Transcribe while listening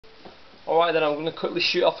Alright then, I'm going to quickly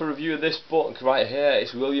shoot off a review of this book right here.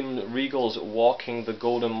 It's William Regal's Walking the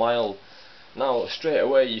Golden Mile. Now, straight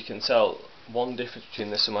away you can tell one difference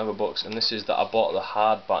between this and my other books, and this is that I bought the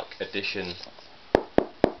hardback edition.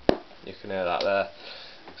 You can hear that there.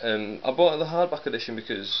 I bought the hardback edition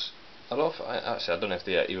because I don't know if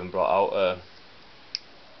they even brought out a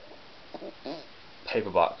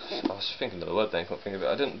paperback. I was thinking of the word then, I couldn't think of it.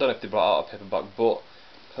 I don't know if they brought out a paperback, but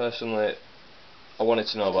personally I wanted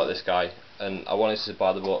to know about this guy and I wanted to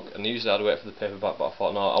buy the book, and usually I'd wait for the paperback, but I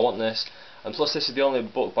thought no, I want this. And plus this is the only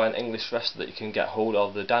book by an English wrestler that you can get hold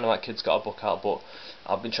of. The Dynamite Kid's got a book out, but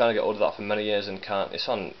I've been trying to get hold of that for many years and can't. It's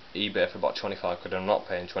on eBay for about 25 quid and I'm not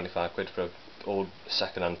paying 25 quid for an old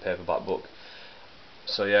second-hand paperback book.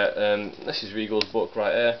 So yeah, this is Regal's book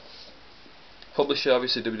right here. Publisher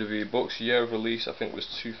obviously WWE Books. Year of release I think was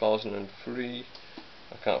 2003.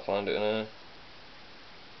 I can't find it in here.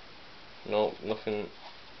 No, nothing.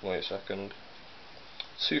 Wait a second.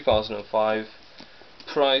 2005.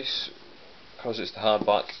 Price, because it's the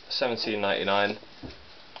hardback, $17.99.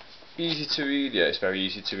 Easy to read. Yeah, it's very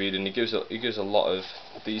easy to read, and he gives a lot of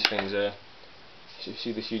these things here. So you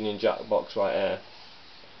see this Union Jack box right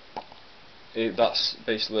here. That's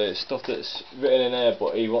basically stuff that's written in here,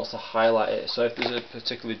 but he wants to highlight it. So if there's a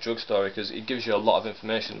particular drug story, because he gives you a lot of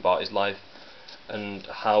information about his life and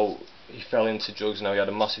how he fell into drugs and how he had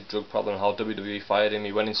a massive drug problem, how WWE fired him,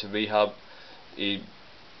 he went into rehab, he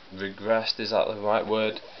regressed, is that the right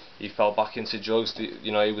word? He fell back into drugs.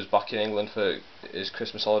 He was back in England for his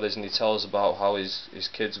Christmas holidays, and he tells about how his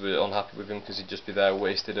kids were unhappy with him because he'd just be there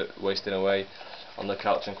wasting away on the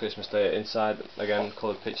couch on Christmas Day. Inside, again,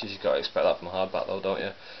 coloured pictures. You've got to expect that from a hardback though, don't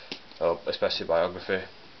you? Especially biography.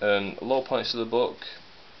 Low points of the book.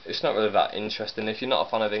 It's not really that interesting. If you're not a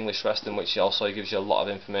fan of English wrestling, which also gives you a lot of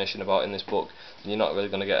information about in this book, then you're not really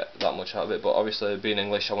going to get that much out of it. But obviously, being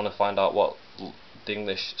English, I want to find out what the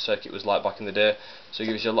English circuit was like back in the day. So it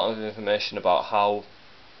gives you a lot of information about how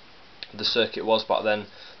the circuit was back then,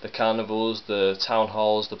 the carnivals, the town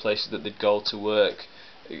halls, the places that they'd go to work.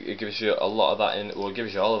 It gives you a lot of that in, well, it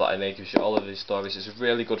gives you all of that in. It gives you all of his stories. It's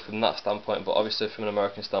really good from that standpoint. But obviously, from an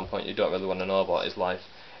American standpoint, you don't really want to know about his life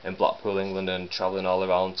in Blackpool, England, and travelling all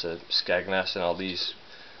around to Skegness and all these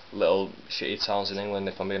little shitty towns in England,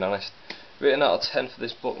 if I'm being honest. Rating out of 10 for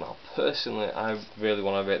this book. Now, personally, I really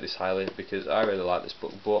want to rate this highly because I really like this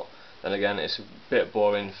book, but then again, it's a bit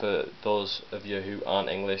boring for those of you who aren't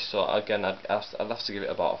English. So again, I'd have to give it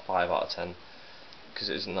about a 5 out of 10 because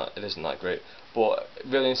it isn't that great. But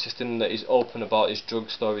really insisting that he's open about his drug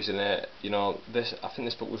stories in it. I think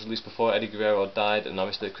this book was released before Eddie Guerrero died, and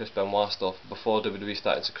obviously Chris Benoit stuff, before WWE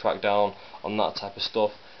started to crack down on that type of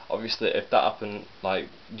stuff. Obviously, if that happened, like,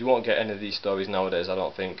 you won't get any of these stories nowadays, I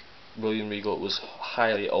don't think. William Regal was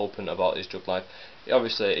highly open about his drug life.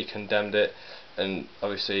 He condemned it, and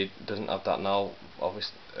obviously he doesn't have that now.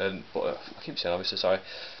 Obviously, but I keep saying obviously. Sorry.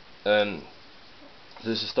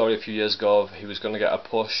 There's a story a few years ago of he was going to get a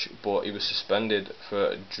push, but he was suspended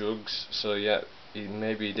for drugs. So yeah,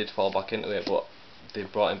 maybe he did fall back into it, but they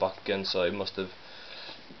brought him back again. So he must have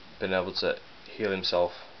been able to heal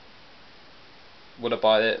himself. Would I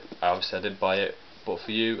buy it? Obviously I did buy it. But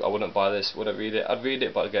for you, I wouldn't buy this. Would I read it? I'd read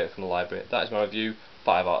it, but I'd get it from the library. That is my review.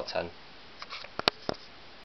 5 out of 10.